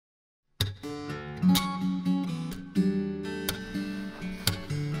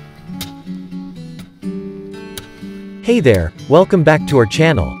Hey there, welcome back to our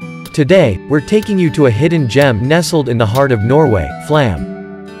channel. Today, we're taking you to a hidden gem nestled in the heart of Norway,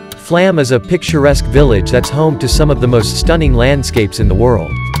 Flåm. Flåm is a picturesque village that's home to some of the most stunning landscapes in the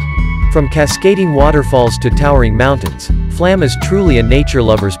world. From cascading waterfalls to towering mountains, Flåm is truly a nature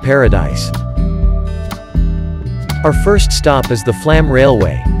lover's paradise. Our first stop is the Flåm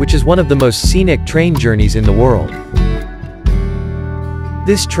Railway, which is one of the most scenic train journeys in the world.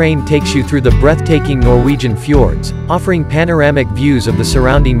 This train takes you through the breathtaking Norwegian fjords, offering panoramic views of the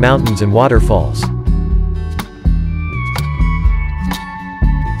surrounding mountains and waterfalls.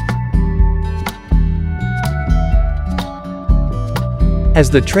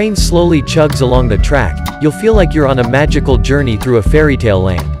 As the train slowly chugs along the track, you'll feel like you're on a magical journey through a fairy tale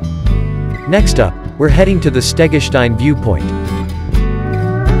land. Next up, we're heading to the Steggestein viewpoint,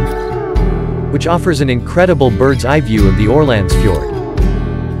 which offers an incredible bird's-eye view of the Fjord.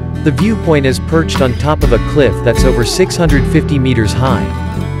 The viewpoint is perched on top of a cliff that's over 650 meters high,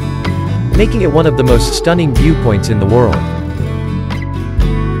 making it one of the most stunning viewpoints in the world.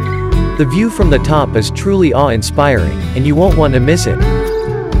 The view from the top is truly awe-inspiring, and you won't want to miss it.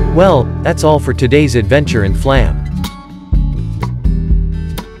 Well, that's all for today's adventure in Flåm.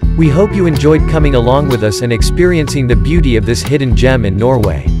 We hope you enjoyed coming along with us and experiencing the beauty of this hidden gem in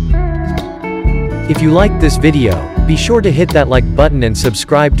Norway. If you liked this video, be sure to hit that like button and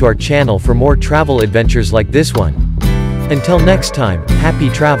subscribe to our channel for more travel adventures like this one. Until next time, happy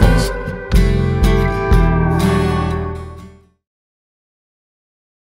travels!